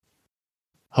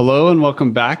Hello and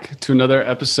welcome back to another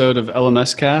episode of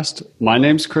LMS Cast. My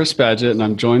name's Chris Badgett and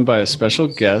I'm joined by a special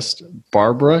guest,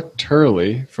 Barbara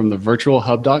Turley from the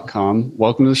virtualhub.com.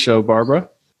 Welcome to the show, Barbara.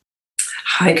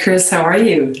 Hi, Chris. How are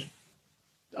you?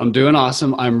 I'm doing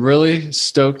awesome. I'm really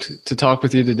stoked to talk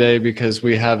with you today because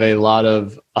we have a lot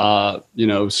of,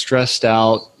 stressed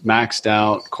out, maxed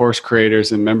out course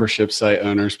creators and membership site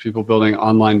owners, people building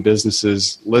online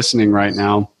businesses listening right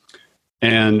now.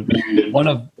 And one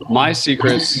of my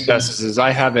secret successes is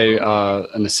I have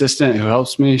an assistant who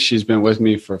helps me. She's been with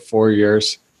me for 4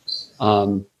 years.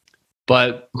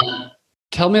 But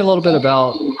tell me a little bit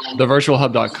about the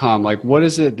virtualhub.com. Like, what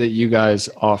is it that you guys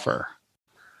offer?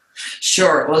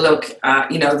 Sure. Well, look,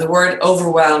 the word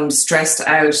overwhelmed, stressed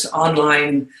out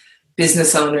online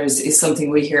business owners is something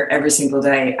we hear every single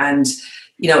day. And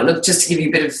look, just to give you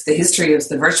a bit of the history of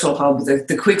the Virtual Hub,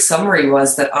 the quick summary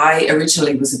was that I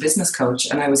originally was a business coach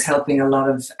and I was helping a lot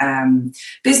of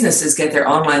businesses get their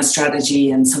online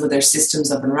strategy and some of their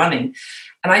systems up and running.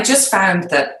 And I just found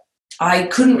that I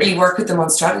couldn't really work with them on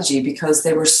strategy because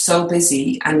they were so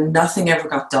busy and nothing ever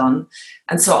got done.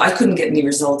 And so I couldn't get any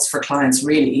results for clients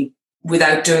really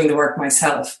without doing the work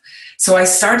myself. So I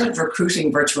started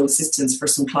recruiting virtual assistants for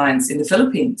some clients in the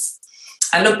Philippines.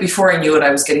 And look, before I knew it, I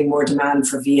was getting more demand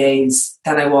for VAs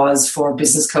than I was for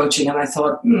business coaching. And I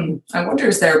thought, I wonder,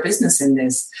 is there a business in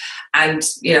this? And,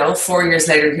 4 years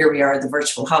later, here we are at the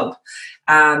Virtual Hub.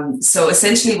 So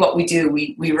essentially what we do,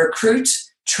 we recruit,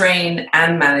 train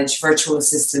and manage virtual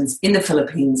assistants in the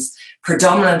Philippines,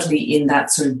 predominantly in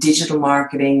that sort of digital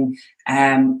marketing,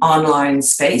 online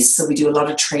space. So we do a lot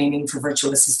of training for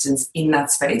virtual assistants in that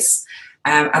space.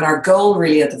 And our goal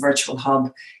really at the Virtual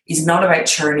Hub is not about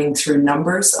churning through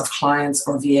numbers of clients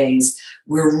or VAs.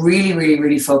 We're really, really,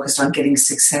 really focused on getting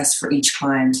success for each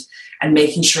client and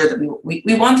making sure that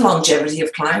we want longevity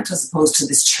of client as opposed to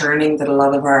this churning that a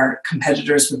lot of our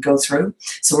competitors would go through.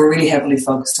 So we're really heavily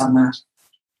focused on that.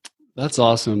 That's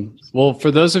awesome. Well, for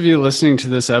those of you listening to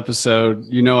this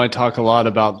episode, I talk a lot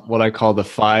about what I call the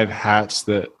 5 hats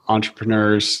that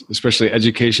entrepreneurs, especially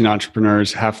education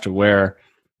entrepreneurs, have to wear.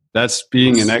 That's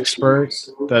being an expert,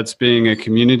 that's being a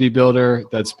community builder,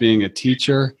 that's being a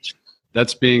teacher,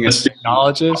 that's being a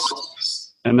technologist,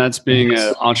 and that's being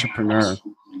an entrepreneur.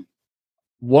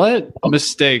 What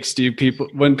mistakes do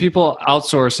when people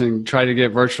outsourcing try to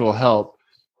get virtual help,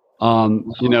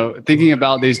 thinking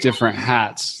about these different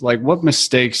hats, like what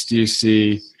mistakes do you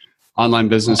see online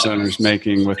business owners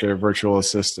making with their virtual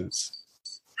assistants?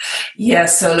 Yeah,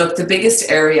 so look, the biggest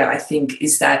area I think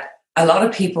is that a lot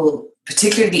of people,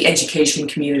 particularly the education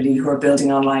community who are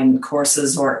building online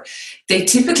courses, or they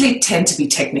typically tend to be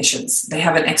technicians. They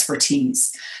have an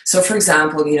expertise. So for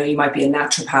example, you might be a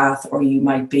naturopath or you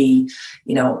might be,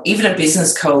 even a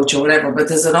business coach or whatever, but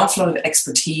there's an awful lot of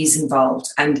expertise involved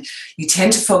and you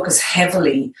tend to focus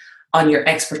heavily on your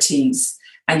expertise.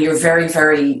 And you're very,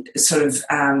 very sort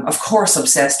of course,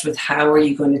 obsessed with how are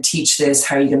you going to teach this?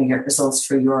 How are you going to get results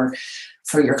for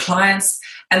your clients?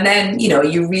 And then,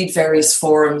 you read various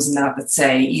forums and that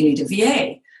say you need a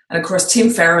VA. And of course, Tim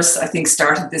Ferriss, I think,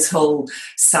 started this whole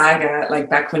saga, like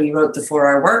back when he wrote the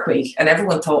 4-Hour Workweek. And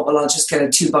everyone thought, well, I'll just get a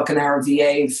 $2 an hour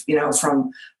VA,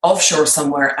 from offshore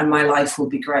somewhere and my life will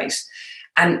be great.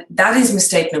 And that is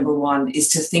mistake number 1, is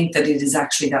to think that it is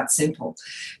actually that simple.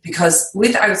 Because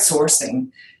with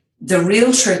outsourcing, the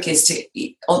real trick is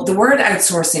the word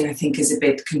outsourcing, I think, is a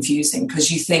bit confusing because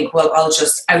you think, well, I'll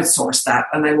just outsource that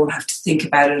and I won't have to think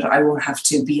about it. I won't have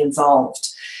to be involved.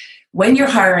 When you're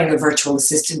hiring a virtual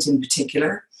assistant in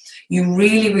particular, you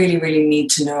really, really, really need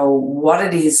to know what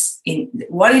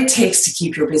it takes to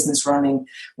keep your business running,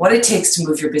 what it takes to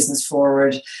move your business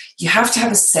forward. You have to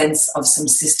have a sense of some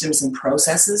systems and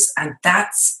processes. And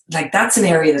that's an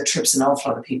area that trips an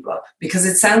awful lot of people up because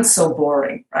it sounds so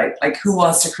boring, right? Like who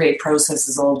wants to create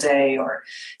processes all day or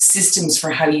systems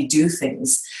for how you do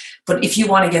things? But if you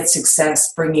want to get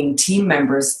success bringing team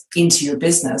members into your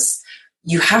business,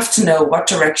 you have to know what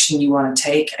direction you want to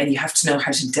take and you have to know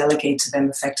how to delegate to them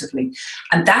effectively.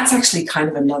 And that's actually kind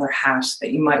of another hat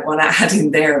that you might want to add in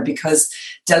there because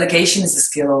delegation is a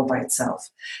skill all by itself.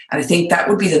 And I think that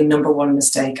would be the number 1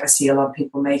 mistake I see a lot of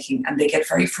people making. And they get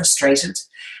very frustrated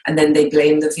and then they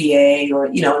blame the VA or,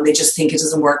 and they just think it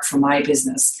doesn't work for my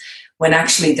business when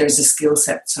actually there's a skill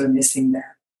set sort of missing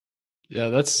there. Yeah,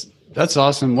 that's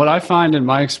awesome. What I find in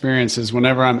my experience is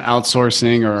whenever I'm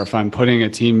outsourcing or if I'm putting a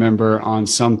team member on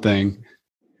something,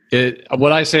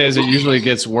 what I say is it usually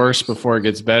gets worse before it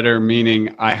gets better,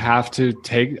 meaning I have to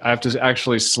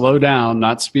actually slow down,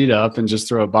 not speed up and just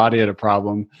throw a body at a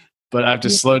problem, but I have to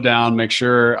slow down, make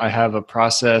sure I have a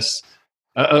process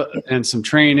and some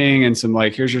training and some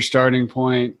like, here's your starting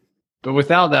point. But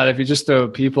without that, if you just throw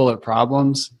people at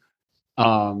problems,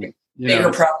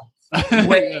 bigger problems,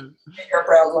 way bigger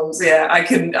problems. Yeah, I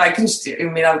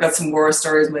mean, I've got some war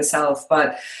stories myself,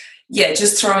 but yeah,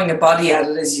 just throwing a body at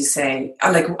it, as you say.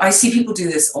 I see people do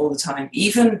this all the time.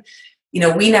 Even,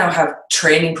 we now have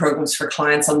training programs for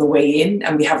clients on the way in,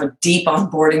 and we have a deep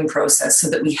onboarding process so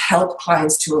that we help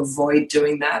clients to avoid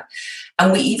doing that.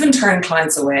 And we even turn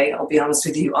clients away, I'll be honest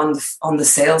with you, on the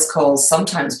sales calls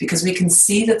sometimes, because we can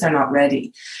see that they're not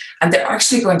ready. And they're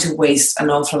actually going to waste an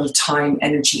awful lot of time,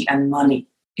 energy, and money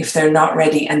if they're not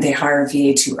ready and they hire a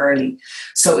VA too early.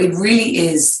 So it really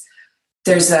is,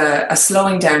 there's a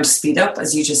slowing down to speed up,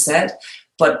 as you just said.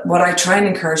 But what I try and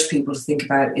encourage people to think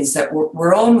about is that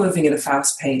we're all moving at a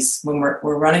fast pace when we're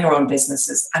running our own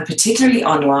businesses, and particularly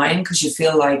online, because you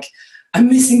feel like, I'm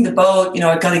missing the boat,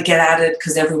 I've got to get at it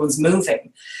because everyone's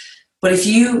moving. But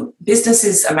business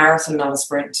is a marathon, not a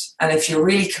sprint. And if you're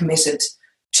really committed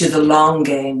to the long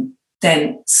game,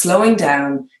 then slowing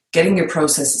down, getting your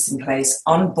processes in place,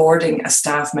 onboarding a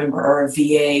staff member or a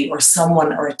VA or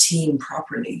someone or a team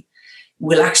properly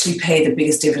will actually pay the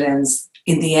biggest dividends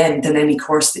in the end than any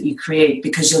course that you create,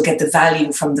 because you'll get the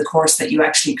value from the course that you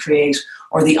actually create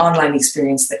or the online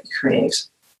experience that you create.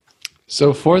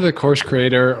 So for the course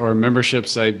creator or membership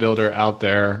site builder out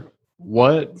there,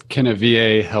 what can a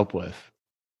VA help with?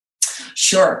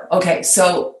 Sure. Okay.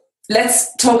 So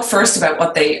let's talk first about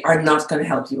what they are not going to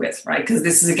help you with, right? Because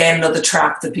this is, again, another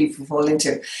trap that people fall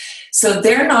into. So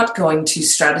they're not going to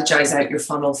strategize out your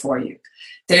funnel for you.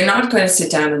 They're not going to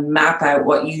sit down and map out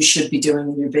what you should be doing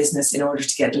in your business in order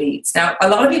to get leads. Now, a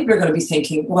lot of people are going to be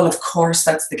thinking, well, of course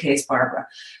that's the case, Barbara.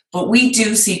 But we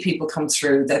do see people come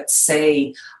through that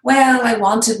say, well, I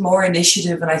wanted more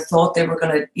initiative and I thought they were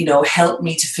going to, help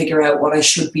me to figure out what I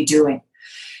should be doing.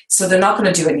 So they're not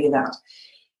going to do any of that.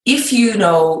 If you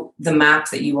know the map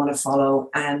that you want to follow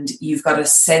and you've got a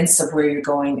sense of where you're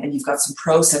going and you've got some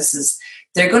processes,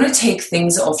 they're going to take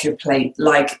things off your plate,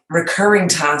 like recurring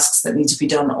tasks that need to be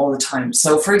done all the time.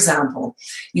 So, for example,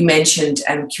 you mentioned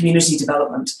community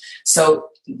development. So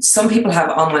some people have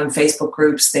online Facebook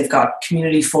groups, they've got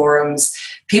community forums.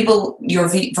 Your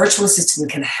virtual assistant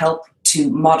can help to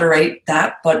moderate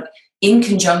that, but in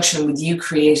conjunction with you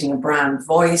creating a brand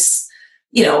voice,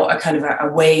 a kind of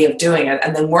a way of doing it,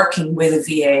 and then working with a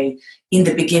VA in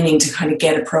the beginning to kind of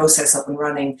get a process up and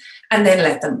running, and then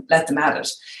let them at it.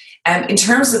 In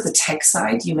terms of the tech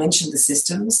side, you mentioned the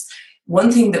systems.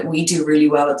 One thing that we do really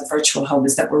well at the Virtual Hub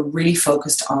is that we're really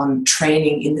focused on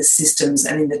training in the systems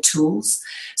and in the tools.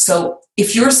 So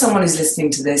if you're someone who's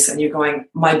listening to this and you're going,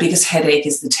 my biggest headache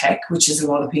is the tech, which is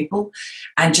a lot of people,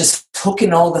 and just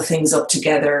hooking all the things up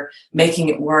together, making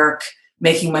it work,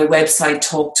 making my website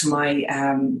talk to my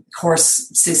course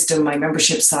system, my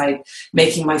membership site,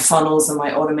 making my funnels and my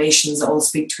automations all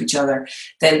speak to each other,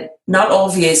 then not all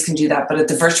VAs can do that. But at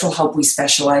the Virtual Hub, we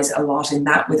specialize a lot in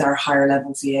that with our higher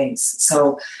level VAs.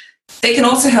 So they can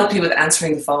also help you with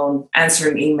answering the phone,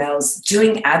 answering emails,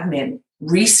 doing admin,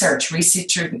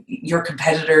 researching your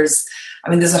competitors. I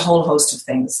mean, there's a whole host of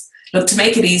things. Look, to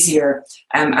make it easier,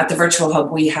 at the Virtual Hub,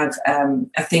 we have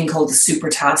a thing called the Super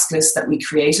Task List that we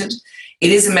created. It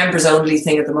is a members only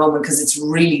thing at the moment because it's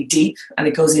really deep and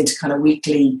it goes into kind of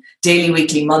daily,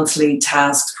 weekly, monthly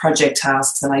tasks, project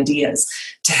tasks and ideas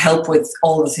to help with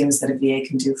all the things that a VA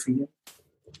can do for you.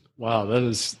 Wow,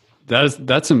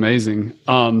 that's amazing.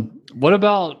 What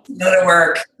about a lot of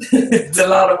work? It's a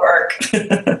lot of work.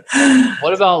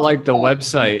 What about like the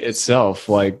website itself?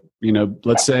 Like,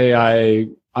 let's say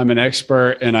I'm an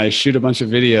expert and I shoot a bunch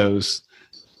of videos.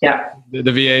 Yeah.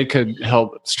 The VA could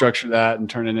help structure that and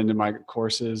turn it into my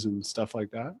courses and stuff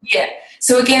like that. Yeah.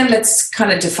 So again, let's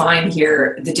kind of define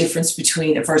here the difference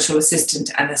between a virtual assistant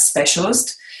and a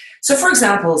specialist. So for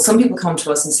example, some people come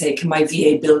to us and say, can my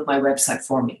VA build my website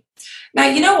for me? Now,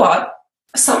 you know what?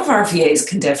 Some of our VAs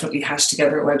can definitely hash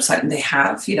together a website, and they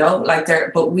have,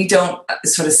 but we don't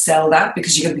sort of sell that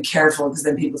because you got to be careful because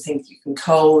then people think you can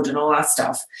code and all that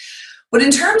stuff. But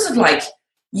in terms of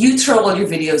you throw all your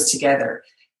videos together,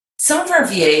 some of our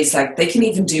VAs, they can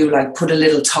even do put a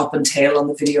little top and tail on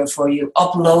the video for you,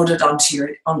 upload it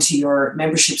onto your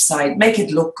membership site, make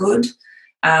it look good,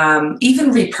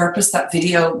 even repurpose that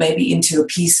video maybe into a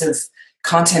piece of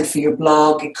content for your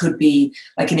blog. It could be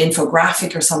like an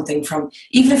infographic or something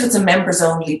even if it's a members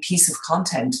only piece of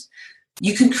content,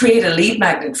 you can create a lead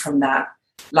magnet from that,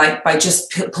 by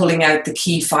just pulling out the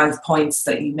key 5 points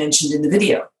that you mentioned in the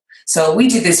video. So we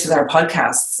do this with our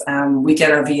podcasts. We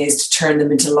get our VAs to turn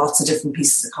them into lots of different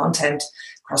pieces of content,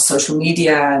 across social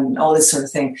media and all this sort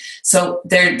of thing. So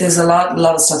there's a lot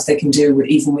of stuff they can do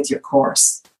even with your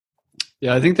course.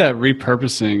 Yeah, I think that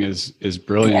repurposing is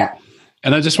brilliant. Yeah.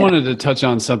 And I just wanted to touch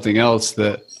on something else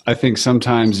that I think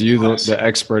sometimes you, the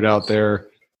expert out there,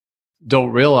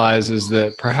 don't realize is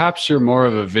that perhaps you're more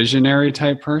of a visionary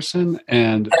type person.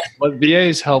 And what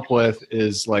VAs help with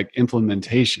is like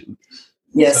implementation.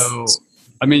 Yes. So,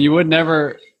 I mean, you wouldn't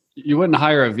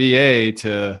hire a VA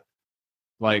to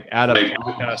like add a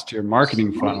podcast to your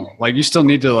marketing funnel. Like you still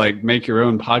need to like make your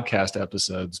own podcast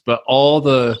episodes, but all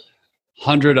the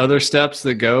 100 other steps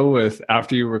that go with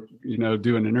after you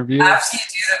do an interview. After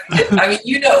you do that, I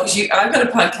mean, I've got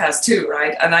a podcast too,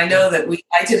 right? And I know that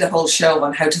I did a whole show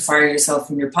on how to fire yourself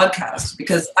from your podcast,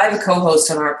 because I have a co-host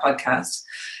on our podcast.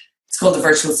 It's called the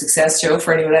Virtual Success Show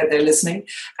for anyone out there listening.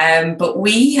 But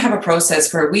we have a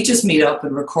process where we just meet up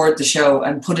and record the show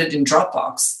and put it in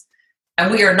Dropbox.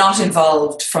 And we are not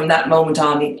involved from that moment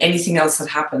on in anything else that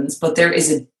happens. But there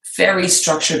is a very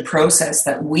structured process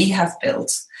that we have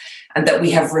built and that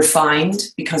we have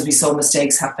refined because we saw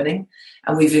mistakes happening,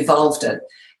 and we've evolved it.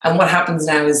 And what happens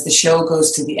now is the show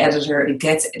goes to the editor. It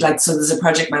gets so there's a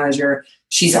project manager.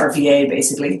 She's our VA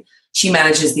basically. She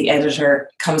manages the editor,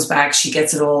 comes back, she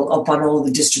gets it all up on all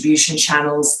the distribution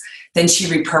channels. Then she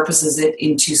repurposes it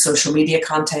into social media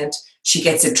content. She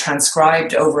gets it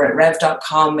transcribed over at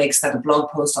rev.com, makes that a blog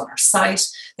post on her site.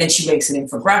 Then she makes an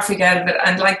infographic out of it.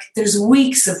 And there's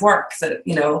weeks of work that,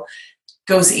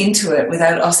 goes into it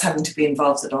without us having to be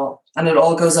involved at all. And it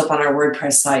all goes up on our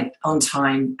WordPress site on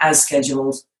time, as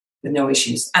scheduled, with no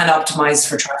issues, and optimized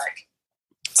for traffic.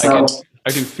 So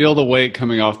I can feel the weight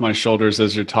coming off my shoulders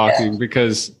as you're talking,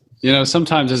 because,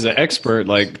 sometimes as an expert,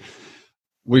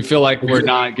 we feel like we're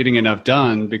not getting enough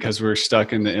done because we're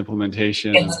stuck in the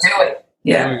implementation,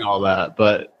 doing all that.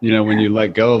 But, when you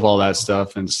let go of all that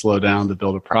stuff and slow down to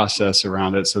build a process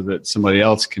around it so that somebody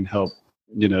else can help,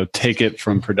 take it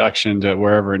from production to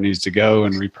wherever it needs to go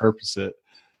and repurpose it.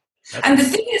 And the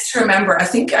thing is to remember, I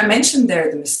think I mentioned there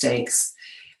the mistakes.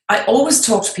 I always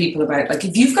talk to people about,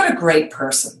 if you've got a great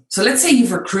person, so let's say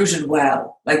you've recruited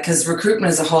well, because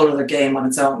recruitment is a whole other game on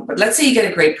its own, but let's say you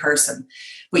get a great person,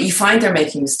 but you find they're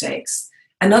making mistakes.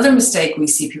 Another mistake we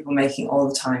see people making all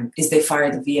the time is they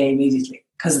fire the VA immediately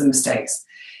because of the mistakes.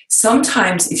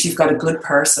 Sometimes if you've got a good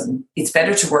person, it's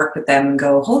better to work with them and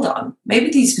go, hold on, maybe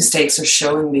these mistakes are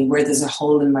showing me where there's a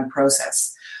hole in my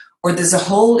process, or there's a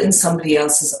hole in somebody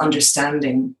else's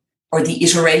understanding, or the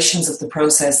iterations of the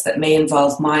process that may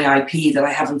involve my IP that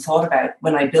I haven't thought about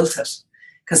when I built it,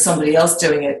 because somebody else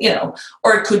doing it,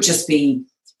 or it could just be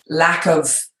lack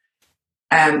of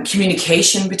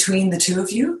communication between the two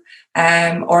of you,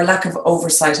 or lack of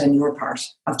oversight on your part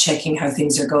of checking how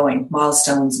things are going,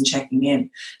 milestones and checking in.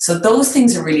 So those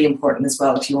things are really important as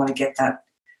well if you want to get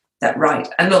that right.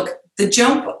 And look,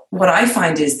 what I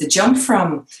find is the jump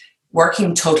from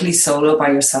working totally solo by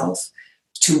yourself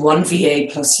to one VA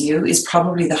plus you is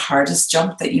probably the hardest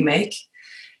jump that you make.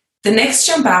 The next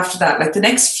jump after that, the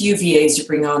next few VAs you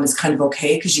bring on is kind of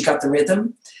okay because you got the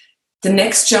rhythm. The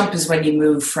next jump is when you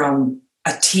move from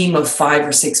a team of 5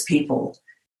 or 6 people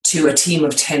to a team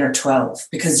of 10 or 12,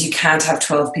 because you can't have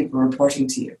 12 people reporting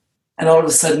to you. And all of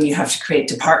a sudden you have to create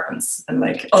departments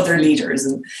and other leaders,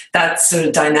 and that sort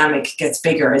of dynamic gets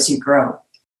bigger as you grow.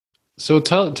 So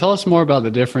tell us more about the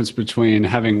difference between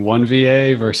having one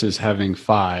VA versus having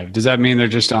 5. Does that mean they're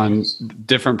just on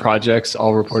different projects,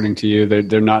 all reporting to you?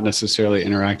 They're not necessarily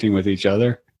interacting with each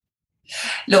other?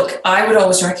 Look, I would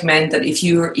always recommend that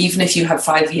even if you have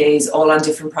 5 VAs all on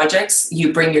different projects,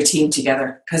 you bring your team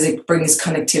together, because it brings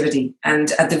connectivity.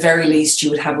 And at the very least,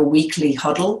 you would have a weekly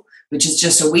huddle, which is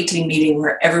just a weekly meeting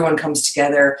where everyone comes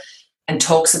together and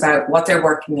talks about what they're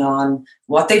working on,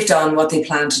 what they've done, what they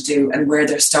plan to do, and where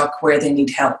they're stuck, where they need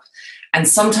help. And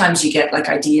sometimes you get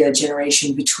idea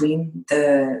generation between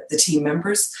the team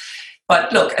members.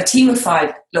 But look, a team of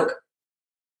 5,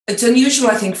 it's unusual,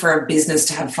 I think, for a business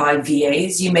to have 5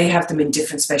 VAs. You may have them in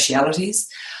different specialities.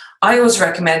 I always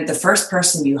recommend the first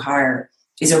person you hire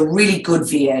is a really good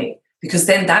VA, because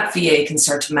then that VA can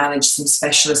start to manage some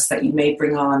specialists that you may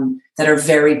bring on that are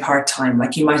very part-time.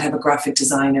 You might have a graphic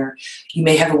designer, you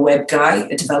may have a web guy,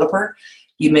 a developer,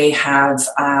 you may have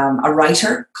a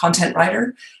writer, content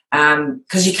writer,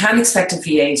 because you can't expect a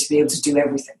VA to be able to do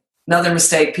everything. Another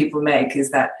mistake people make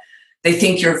is that they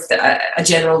think a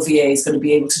general VA is going to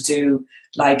be able to do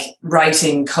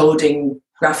writing, coding,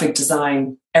 graphic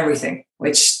design, everything,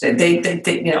 which they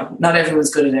not everyone's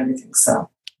good at everything.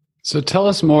 So tell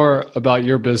us more about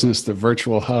your business, the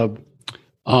Virtual Hub.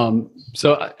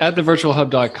 So at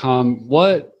thevirtualhub.com,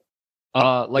 what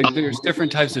there's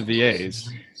different types of VAs.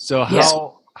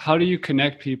 So how do you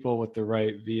connect people with the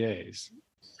right VAs?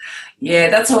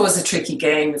 Yeah, that's always a tricky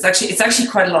game. It's actually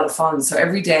quite a lot of fun. So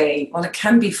every day, well, it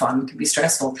can be fun, it can be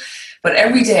stressful, but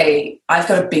every day I've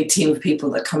got a big team of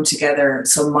people that come together.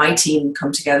 So my team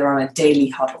come together on a daily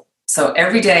huddle. So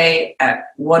every day at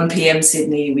 1 p.m.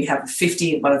 Sydney, we have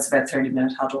it's about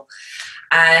 30-minute huddle.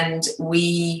 And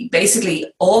we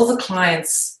basically, all the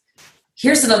clients,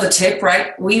 here's another tip,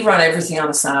 right? We run everything on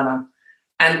Asana.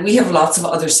 And we have lots of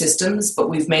other systems, but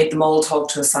we've made them all talk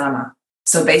to Asana.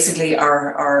 So basically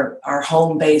our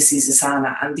home base is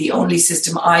Asana, and the only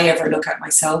system I ever look at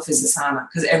myself is Asana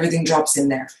because everything drops in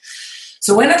there.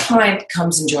 So when a client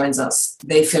comes and joins us,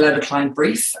 they fill out a client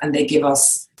brief and they give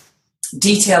us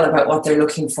detail about what they're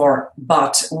looking for,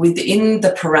 but within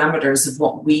the parameters of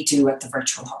what we do at the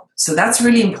Virtual Hub. So that's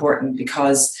really important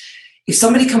because if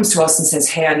somebody comes to us and says,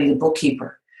 hey, I need a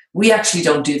bookkeeper, we actually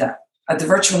don't do that. At the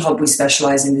Virtual Hub, we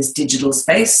specialize in this digital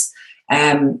space.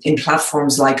 In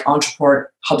platforms like Entreport,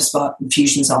 HubSpot,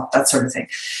 Infusionsoft, that sort of thing.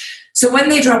 So when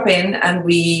they drop in and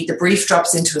the brief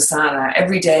drops into Asana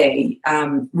every day,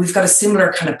 we've got a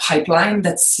similar kind of pipeline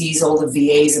that sees all the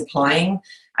VAs applying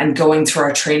and going through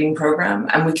our training program,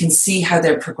 and we can see how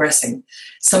they're progressing.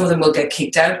 Some of them will get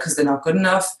kicked out because they're not good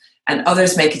enough, and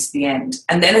others make it to the end.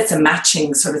 And then it's a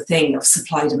matching sort of thing of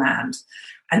supply demand.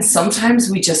 And sometimes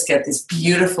we just get this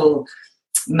beautiful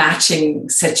matching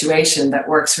situation that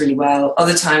works really well.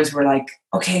 Other times we're like,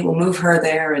 okay, we'll move her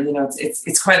there, and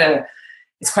it's quite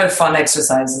a fun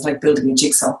exercise. It's like building a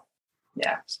jigsaw.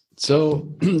 Yeah. So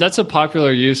that's a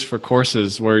popular use for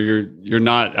courses where you're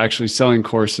not actually selling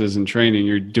courses and training,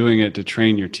 you're doing it to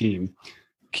train your team.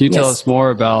 Can you tell us more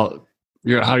about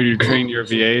how you train your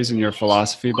VAs and your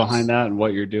philosophy behind that and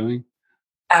what you're doing?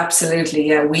 Absolutely,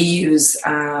 yeah. We use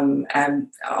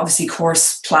obviously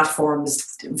course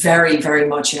platforms very, very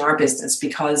much in our business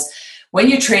because when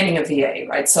you're training a VA,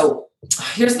 right? So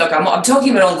I'm talking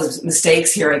about all the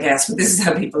mistakes here, I guess, but this is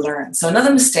how people learn. So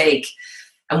another mistake,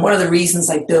 and one of the reasons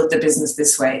I built the business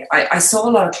this way, I saw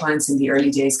a lot of clients in the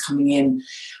early days coming in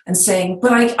and saying,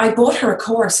 but I bought her a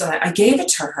course and I gave it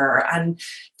to her and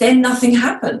then nothing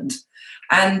happened.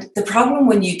 And the problem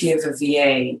when you give a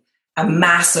VA a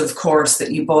massive course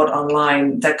that you bought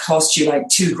online that cost you like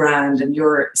 $2,000 and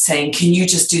you're saying, can you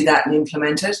just do that and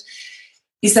implement it?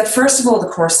 Is that first of all, the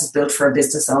course is built for a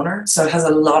business owner. So it has a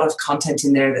lot of content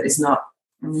in there that is not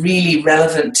really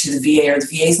relevant to the VA, or the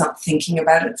VA is not thinking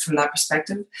about it from that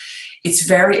perspective. It's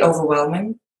very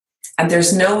overwhelming and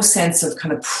there's no sense of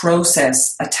kind of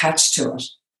process attached to it.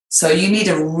 So you need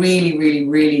a really, really,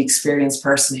 really experienced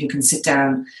person who can sit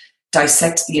down,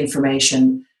 dissect the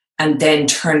information, and then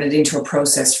turn it into a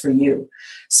process for you.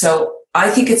 So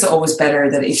I think it's always better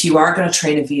that if you are going to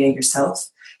train a VA yourself,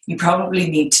 you probably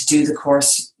need to do the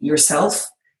course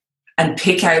yourself and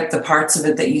pick out the parts of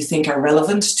it that you think are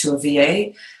relevant to a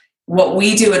VA. What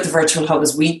we do at the Virtual Hub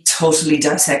is we totally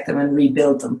dissect them and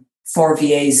rebuild them for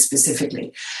VAs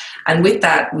specifically. And with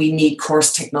that, we need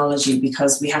course technology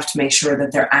because we have to make sure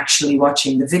that they're actually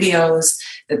watching the videos,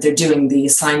 that they're doing the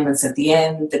assignments at the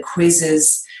end, the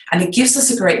quizzes. And it gives us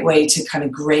a great way to kind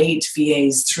of grade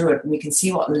VAs through it, and we can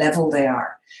see what level they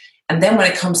are. And then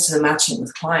when it comes to the matching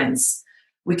with clients,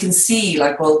 we can see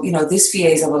like, well, this VA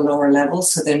is of a lower level,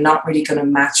 so they're not really going to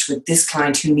match with this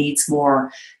client who needs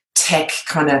more tech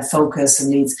kind of focus and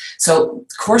needs. So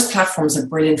course platforms are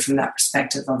brilliant from that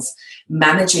perspective of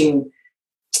managing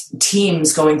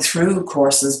teams going through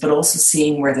courses, but also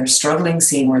seeing where they're struggling,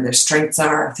 seeing where their strengths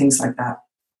are, things like that.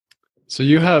 So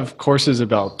you have courses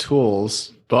about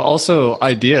tools, but also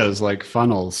ideas like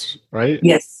funnels, right?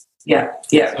 Yes. Yeah.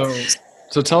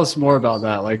 So tell us more about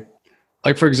that.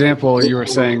 Like for example, you were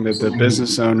saying that the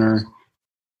business owner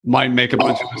might make a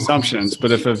bunch of assumptions,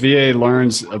 but if a VA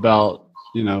learns about,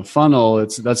 funnel,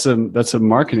 that's a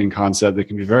marketing concept that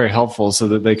can be very helpful so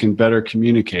that they can better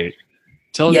communicate.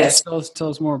 Tell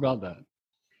us more about that.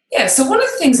 Yeah, so one of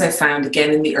the things I found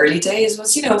again in the early days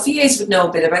was, VAs would know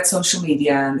a bit about social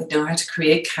media and they'd know how to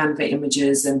create Canva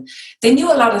images and they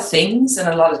knew a lot of things and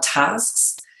a lot of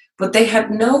tasks, but they had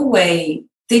no way,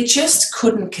 they just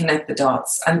couldn't connect the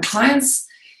dots. And clients,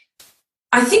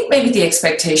 I think maybe the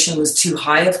expectation was too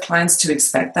high of clients to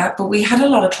expect that, but we had a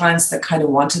lot of clients that kind of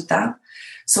wanted that.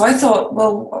 So I thought,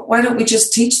 well, why don't we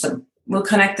just teach them? We'll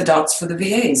connect the dots for the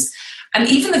VAs. And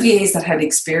even the VAs that had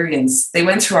experience, they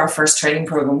went through our first training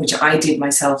program, which I did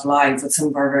myself live with some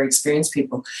of our very experienced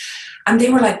people. And they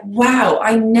were like, wow,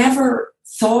 I never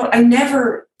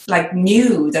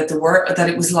knew that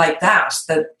it was like that,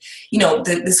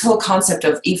 this whole concept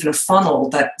of even a funnel,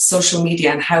 that social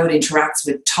media and how it interacts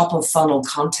with top of funnel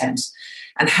content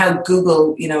and how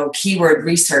Google, keyword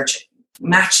research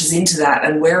matches into that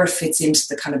and where it fits into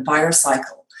the kind of buyer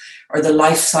cycle or the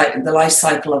life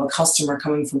cycle of a customer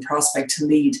coming from prospect to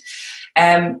lead.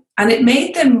 And it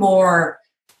made them more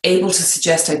able to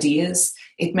suggest ideas.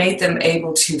 It made them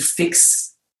able to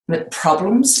fix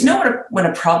problems. You know, when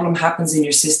a problem happens in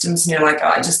your systems and you're like, oh,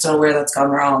 I just don't know where that's gone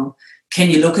wrong. Can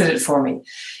you look at it for me?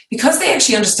 Because they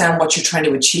actually understand what you're trying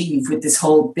to achieve with this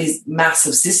whole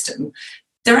massive system,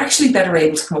 they're actually better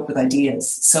able to come up with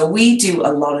ideas. So we do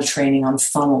a lot of training on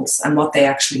funnels and what they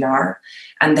actually are,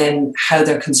 and then how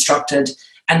they're constructed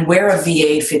and where a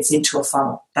VA fits into a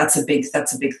funnel. That's a big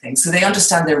thing. So they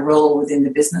understand their role within the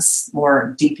business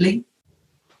more deeply.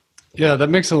 Yeah, that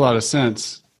makes a lot of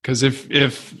sense. Because if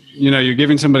you're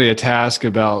giving somebody a task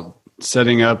about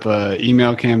setting up an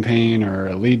email campaign or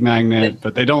a lead magnet,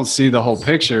 but they don't see the whole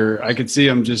picture, I could see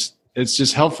them it's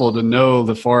just helpful to know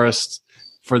the forest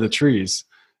for the trees.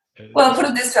 Well, I'll put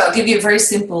it this way. I'll give you a very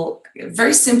simple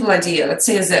idea. Let's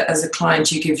say as a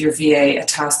client, you give your VA a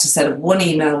task to set up one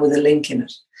email with a link in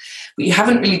it, but you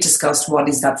haven't really discussed what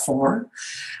is that for.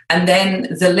 And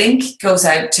then the link goes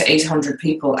out to 800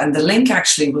 people, and the link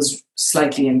actually was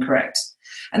slightly incorrect.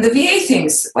 And the VA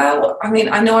thinks, well, I mean,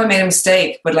 I know I made a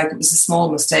mistake, but like it was a small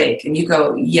mistake. And you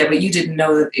go, yeah, but you didn't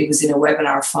know that it was in a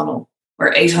webinar funnel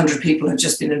where 800 people have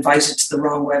just been invited to the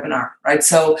wrong webinar, right?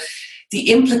 So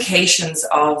the implications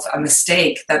of a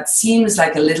mistake that seems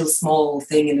like a little small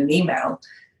thing in an email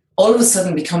all of a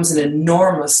sudden becomes an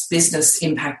enormous business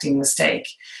impacting mistake.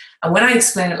 And when I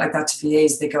explain it like that to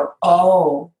VAs, they go,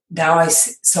 oh, now I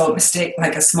see. So a mistake,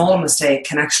 like a small mistake,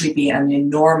 can actually be an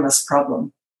enormous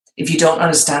problem if you don't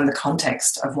understand the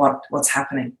context of what's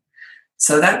happening.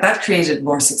 So that created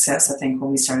more success, I think,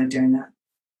 when we started doing that.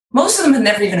 Most of them had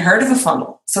never even heard of a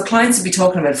funnel. So clients would be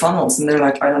talking about funnels and they're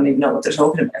like, I don't even know what they're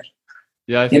talking about.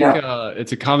 Yeah, I think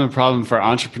it's a common problem for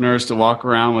entrepreneurs to walk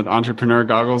around with entrepreneur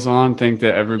goggles on, think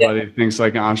that everybody thinks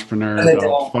like an entrepreneur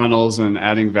about funnels and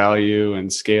adding value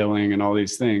and scaling and all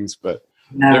these things. But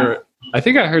I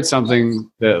think I heard something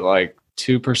that like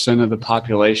 2% of the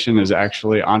population is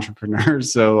actually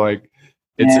entrepreneurs. So like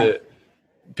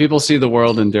people see the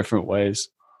world in different ways.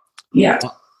 Yeah.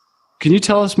 Can you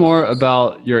tell us more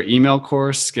about your email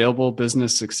course, Scalable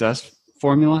Business Success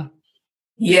Formula?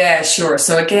 Yeah, sure.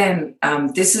 So again,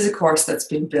 this is a course that's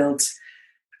been built.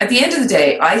 At the end of the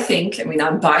day,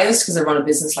 I'm biased because I run a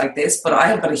business like this, but I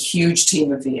have got a huge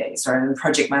team of VAs, right, and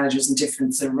project managers in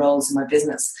different roles in my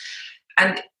business.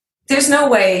 And there's no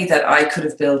way that I could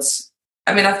have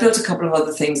I've built a couple of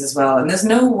other things as well, and there's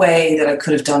no way that I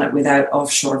could have done it without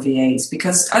offshore VAs,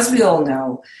 because as we all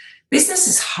know, business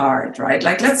is hard, right?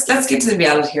 Like let's get to the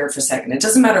reality here for a second. It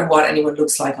doesn't matter what anyone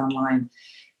looks like online.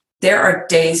 There are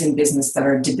days in business that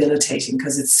are debilitating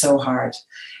because it's so hard.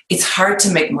 It's hard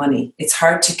to make money. It's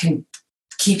hard to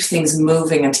keep things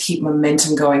moving and to keep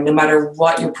momentum going, no matter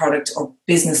what your product or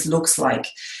business looks like.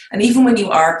 And even when you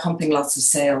are pumping lots of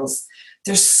sales,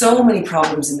 there's so many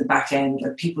problems in the back end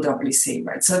that people don't really see,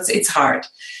 right? So it's hard.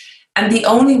 And the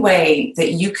only way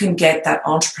that you can get that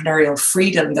entrepreneurial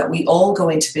freedom that we all go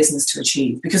into business to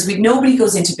achieve, because nobody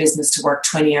goes into business to work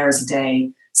 20 hours a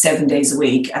day, 7 days a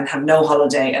week and have no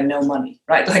holiday and no money,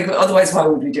 right? Like otherwise, why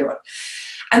would we do it?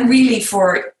 And really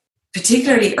for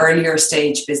particularly earlier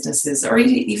stage businesses or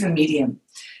even medium,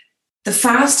 the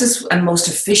fastest and most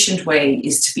efficient way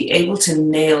is to be able to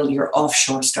nail your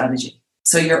offshore strategy.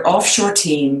 So your offshore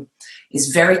team is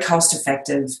very cost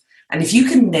effective. And if you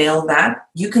can nail that,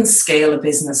 you can scale a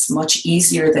business much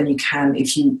easier than you can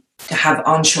if you have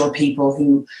onshore people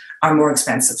who are more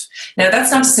expensive. Now,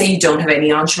 that's not to say you don't have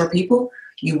any onshore people.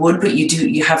 You would, but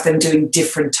you have them doing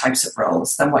different types of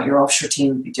roles than what your offshore team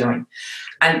would be doing.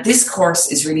 And this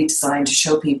course is really designed to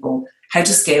show people how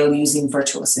to scale using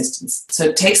virtual assistants. So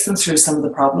it takes them through some of the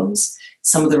problems,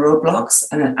 some of the roadblocks,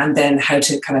 and then how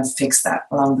to kind of fix that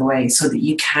along the way so that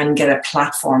you can get a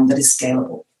platform that is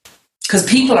scalable. Because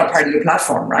people are part of your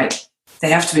platform, right? They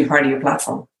have to be part of your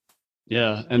platform.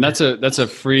 Yeah, and that's a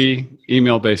free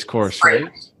email-based course, right?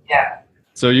 Yeah.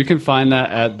 So you can find that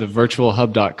at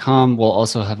thevirtualhub.com. We'll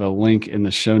also have a link in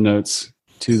the show notes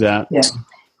to that. Yeah.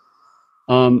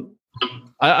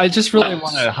 I just really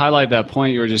want to highlight that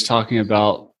point you were just talking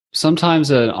about.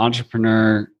 Sometimes an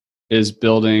entrepreneur is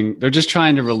they're just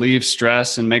trying to relieve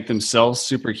stress and make themselves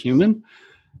superhuman.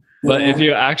 But if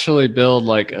you actually build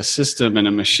like a system and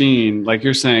a machine, like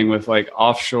you're saying with like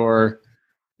offshore,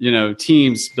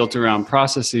 teams built around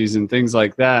processes and things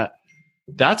like that,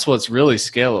 that's what's really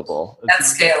scalable. That's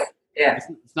scale. Yeah.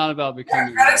 It's not about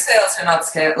becoming. Product sales are not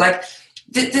scale. Like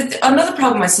another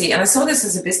problem I see, and I saw this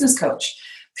as a business coach,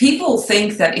 People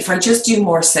think that if I just do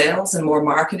more sales and more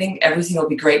marketing, everything will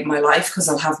be great in my life because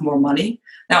I'll have more money.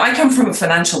 Now, I come from a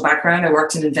financial background. I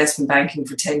worked in investment banking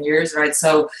for 10 years, right?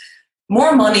 So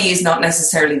more money is not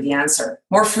necessarily the answer.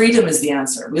 More freedom is the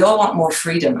answer. We all want more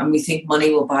freedom, and we think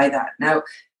money will buy that. Now,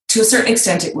 to a certain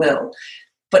extent, it will.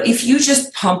 But if you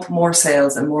just pump more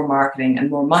sales and more marketing and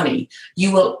more money,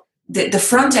 you will. The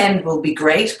front end will be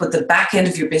great, but the back end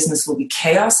of your business will be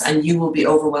chaos, and you will be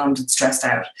overwhelmed and stressed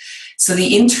out. So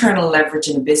the internal leverage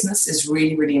in a business is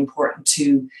really, really important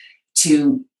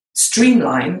to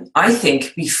streamline, I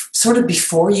think, sort of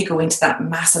before you go into that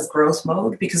massive growth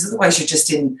mode, because otherwise you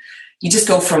just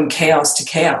go from chaos to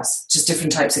chaos, just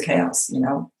different types of chaos, you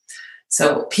know.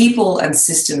 So people and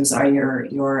systems are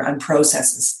and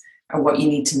processes are what you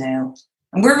need to nail.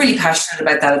 And we're really passionate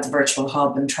about that at the Virtual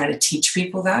Hub and trying to teach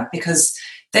people that, because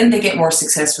then they get more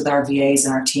success with our VAs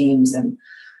and our teams, and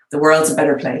the world's a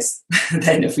better place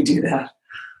than if we do that.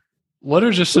 What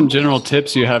are just some general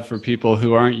tips you have for people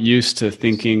who aren't used to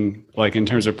thinking like in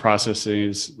terms of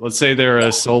processes? Let's say they're a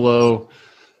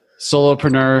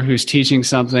solopreneur who's teaching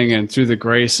something, and through the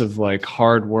grace of like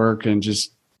hard work and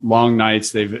just long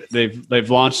nights, they've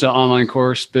launched an online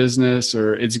course business,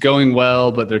 or it's going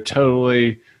well, but they're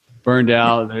totally burned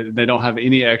out. They don't have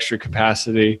any extra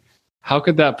capacity. How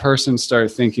could that person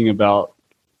start thinking about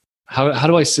how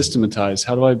do I systematize?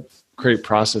 How do I create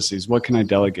processes? What can I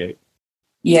delegate?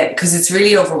 Yeah, because it's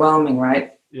really overwhelming,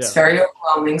 right? Yeah. It's very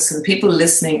overwhelming. So the people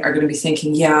listening are going to be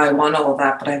thinking, yeah, I want all of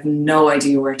that, but I have no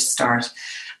idea where to start.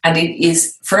 And it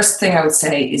is, first thing I would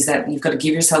say is that you've got to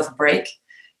give yourself a break.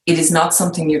 It is not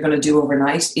something you're going to do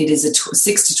overnight. It is a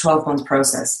 6 to 12 month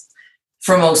process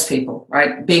for most people,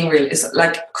 right? Being real is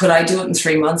like, could I do it in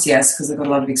 3 months? Yes, because I've got a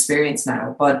lot of experience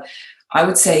now. But I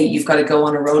would say you've got to go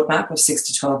on a roadmap of 6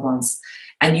 to 12 months,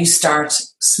 and you start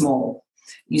small.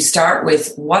 You start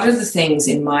with, what are the things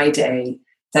in my day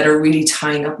that are really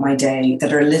tying up my day,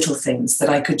 that are little things that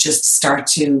I could just start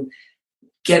to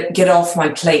get off my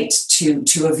plate to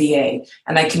a VA,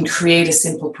 and I can create a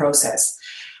simple process.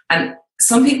 And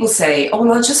some people say, oh,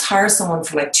 well, I'll just hire someone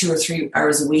for like 2 or 3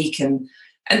 hours a week. And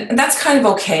that's kind of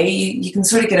okay. You can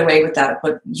sort of get away with that,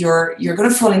 but you're going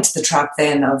to fall into the trap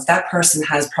then of that person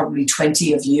has probably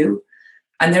 20 of you,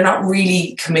 and they're not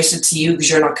really committed to you because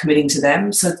you're not committing to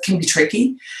them. So it can be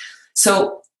tricky.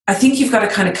 So I think you've got to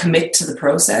kind of commit to the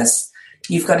process.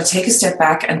 You've got to take a step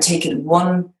back and take it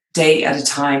one day at a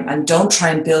time, and don't try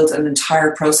and build an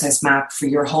entire process map for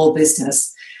your whole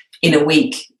business in a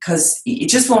week, because it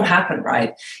just won't happen,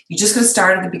 right? You just got to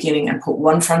start at the beginning and put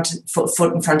one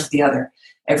foot in front of the other.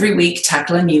 Every week,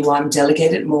 tackle a new one,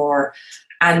 delegate it more,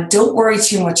 and don't worry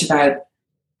too much about,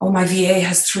 oh, my VA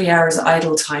has 3 hours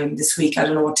idle time this week. I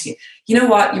don't know what to get. You know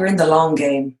what? You're in the long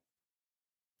game.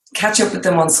 Catch up with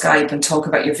them on Skype and talk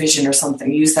about your vision or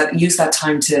something. Use that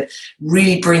time to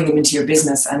really bring them into your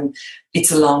business, and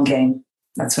it's a long game.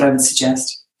 That's what I would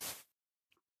suggest.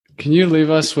 Can you leave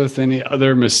us with any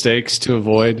other mistakes to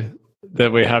avoid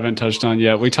that we haven't touched on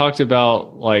yet? We talked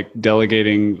about like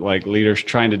delegating, like leaders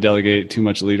trying to delegate too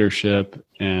much leadership,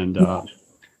 and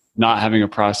not having a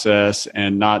process,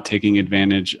 and not taking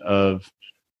advantage of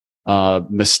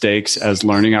mistakes as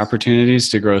learning opportunities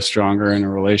to grow stronger in a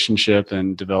relationship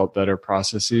and develop better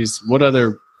processes. What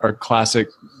other are classic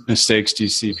mistakes do you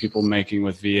see people making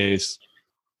with VAs?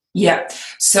 Yeah.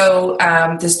 So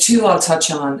there's 2 I'll touch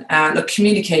on. Look,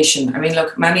 communication. I mean,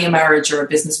 look, many a marriage or a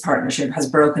business partnership has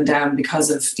broken down because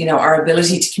of, our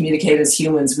ability to communicate as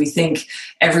humans. We think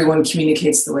everyone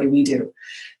communicates the way we do.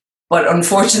 But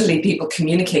unfortunately, people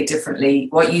communicate differently.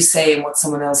 What you say and what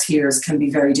someone else hears can be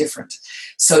very different.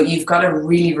 So you've got to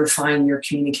really refine your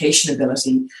communication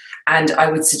ability. And I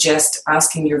would suggest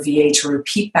asking your VA to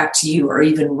repeat back to you, or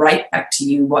even write back to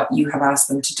you what you have asked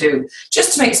them to do,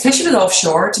 just to make, especially with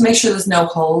offshore, to make sure there's no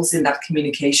holes in that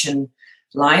communication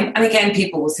line. And again,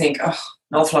 people will think, oh,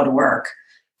 an awful lot of work.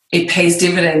 It pays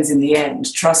dividends in the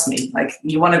end. Trust me. Like,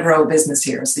 you want to grow a business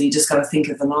here, so you just got to think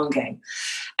of the long game.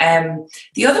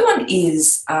 The other one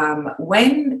is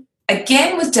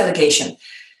with delegation,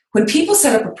 when people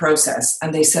set up a process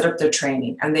and they set up their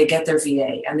training and they get their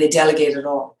VA and they delegate it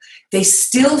all, they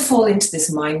still fall into this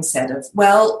mindset of,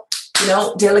 well,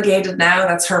 delegated now,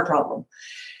 that's her problem.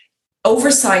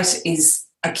 Oversight is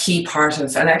a key part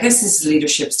of, and I guess this is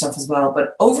leadership stuff as well,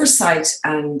 but oversight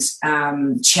and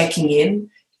checking in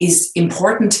is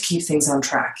important to keep things on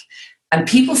track. And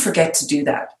people forget to do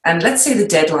that. And let's say the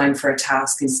deadline for a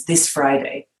task is this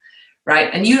Friday, right?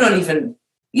 And you don't even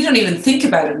think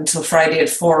about it until Friday at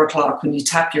 4:00 when you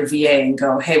tap your VA and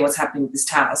go, hey, what's happening with this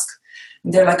task?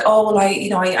 And they're like, oh, well, I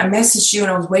messaged you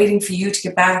and I was waiting for you to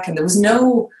get back. And there was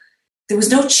no there was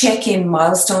no check-in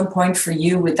milestone point for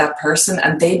you with that person,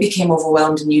 and they became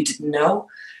overwhelmed and you didn't know.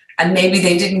 And maybe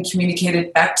they didn't communicate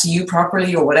it back to you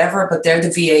properly or whatever, but they're the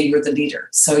VA, you're the leader.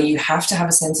 So you have to have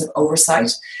a sense of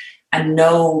oversight and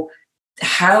know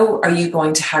how are you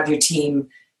going to have your team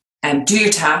do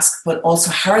your task, but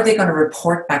also how are they going to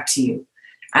report back to you?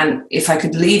 And if I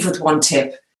could leave with one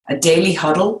tip, a daily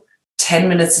huddle, 10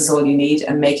 minutes is all you need,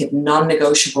 and make it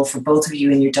non-negotiable for both of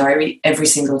you in your diary every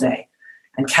single day.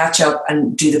 And catch up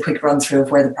and do the quick run through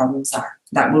of where the problems are.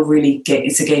 That will really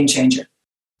it's a game changer.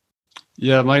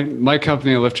 Yeah, my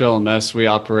company, Lift LMS, we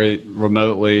operate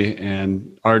remotely,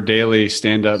 and our daily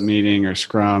stand-up meeting or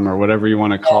scrum or whatever you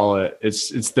want to call it,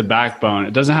 it's the backbone.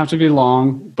 It doesn't have to be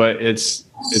long, but it's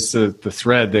the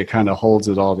thread that kind of holds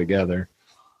it all together.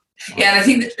 Yeah, and I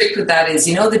think the trick with that is,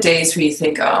 the days where you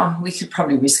think, oh, we could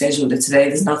probably reschedule it today.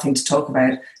 There's nothing to talk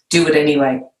about. Do it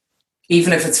anyway.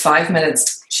 Even if it's 5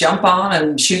 minutes, jump on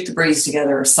and shoot the breeze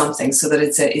together or something, so that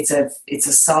it's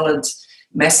a solid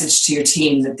message to your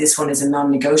team that this one is a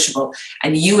non-negotiable.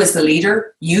 And you as the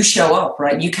leader, you show up,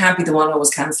 right? You can't be the one always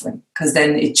cancelling, because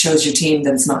then it shows your team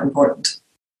that it's not important.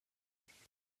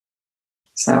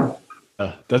 So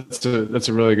that's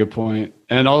a really good point.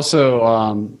 And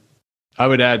also, I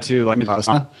would add too, like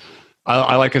Asana.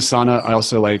 I like Asana. I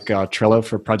also like Trello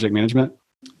for project management.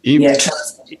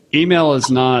 Email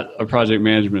is not a project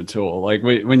management tool. Like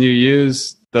when you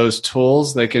use those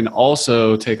tools, they can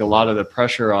also take a lot of the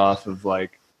pressure off of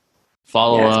like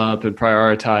follow up and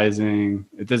prioritizing,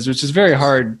 which is very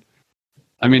hard.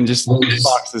 I mean, just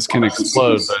boxes can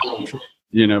explode,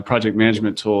 but project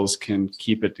management tools can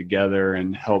keep it together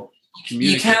and help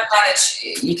communicate.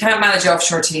 You can't manage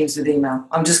offshore teams with email.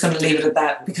 I'm just going to leave it at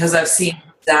that, because I've seen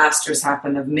disasters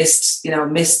happen. I've missed,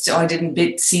 I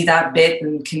didn't see that bit,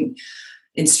 and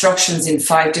instructions in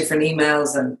 5 different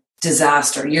emails, and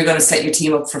disaster. You're going to set your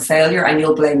team up for failure, and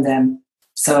you'll blame them.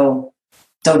 So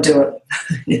don't do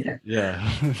it. Yeah,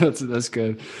 that's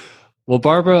good. Well,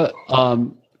 Barbara,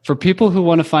 for people who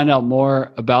want to find out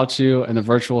more about you and the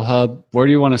Virtual Hub, where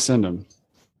do you want to send them?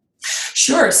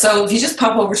 Sure. So if you just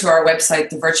pop over to our website,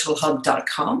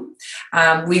 thevirtualhub.com,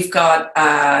 we've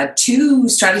got 2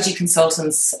 strategy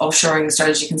consultants, offshoring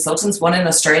strategy consultants, one in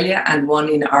Australia and one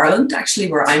in Ireland,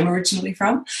 actually, where I'm originally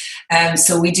from.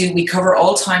 So we cover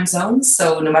all time zones.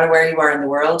 So no matter where you are in the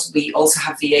world, we also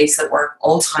have VAs that work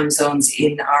all time zones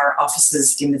in our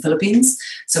offices in the Philippines.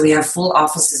 So we have full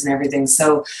offices and everything.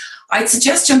 So I'd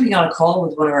suggest jumping on a call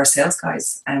with one of our sales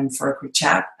guys for a quick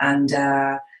chat and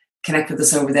connect with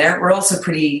us over there. We're also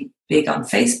pretty big on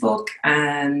Facebook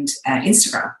and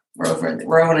Instagram.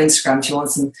 We're on Instagram if you want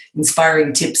some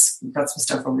inspiring tips. We've got some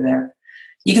stuff over there.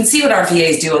 You can see what our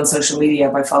VAs do on social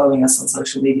media by following us on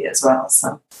social media as well.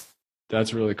 So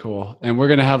that's really cool. And we're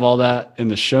going to have all that in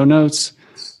the show notes.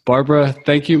 Barbara,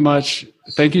 thank you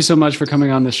so much for coming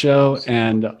on the show.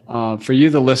 And for you,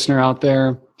 the listener out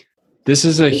there, this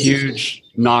is a huge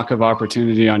knock of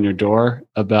opportunity on your door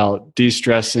about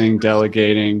de-stressing,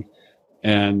 delegating,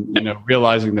 and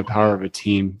realizing the power of a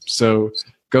team. So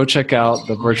go check out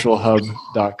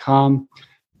thevirtualhub.com.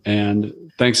 And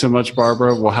thanks so much,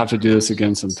 Barbara. We'll have to do this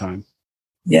again sometime.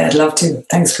 Yeah, I'd love to.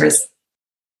 Thanks, Chris.